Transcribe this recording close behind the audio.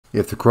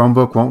If the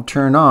Chromebook won't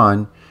turn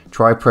on,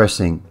 try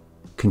pressing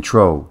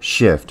Control,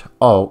 Shift,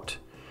 Alt,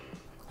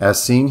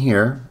 as seen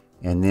here,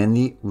 and then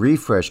the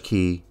refresh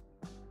key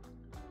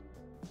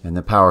and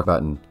the power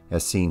button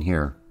as seen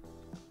here.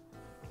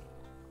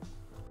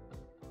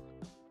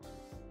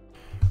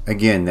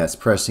 Again, that's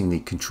pressing the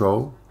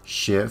Control,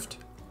 Shift,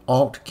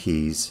 Alt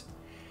keys,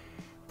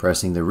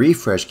 pressing the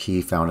refresh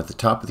key found at the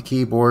top of the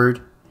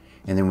keyboard,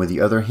 and then with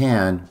the other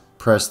hand,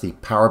 press the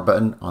power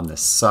button on the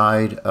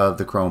side of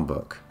the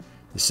Chromebook.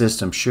 The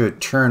system should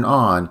turn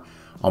on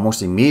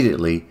almost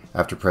immediately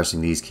after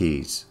pressing these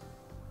keys.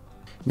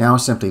 Now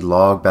simply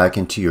log back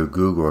into your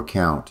Google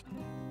account.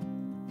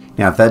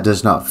 Now if that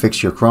does not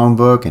fix your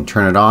Chromebook and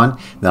turn it on,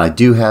 then I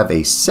do have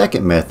a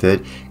second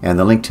method, and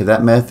the link to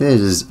that method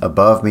is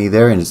above me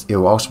there, and it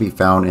will also be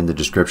found in the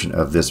description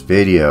of this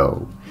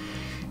video.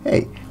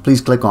 Hey,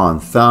 please click on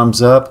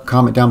thumbs up,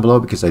 comment down below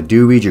because I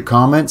do read your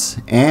comments,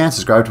 and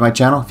subscribe to my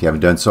channel if you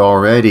haven't done so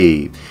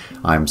already.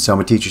 I'm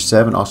Selma Teacher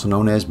 7, also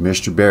known as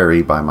Mr.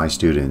 Barry by my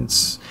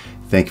students.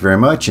 Thank you very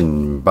much,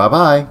 and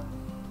bye-bye.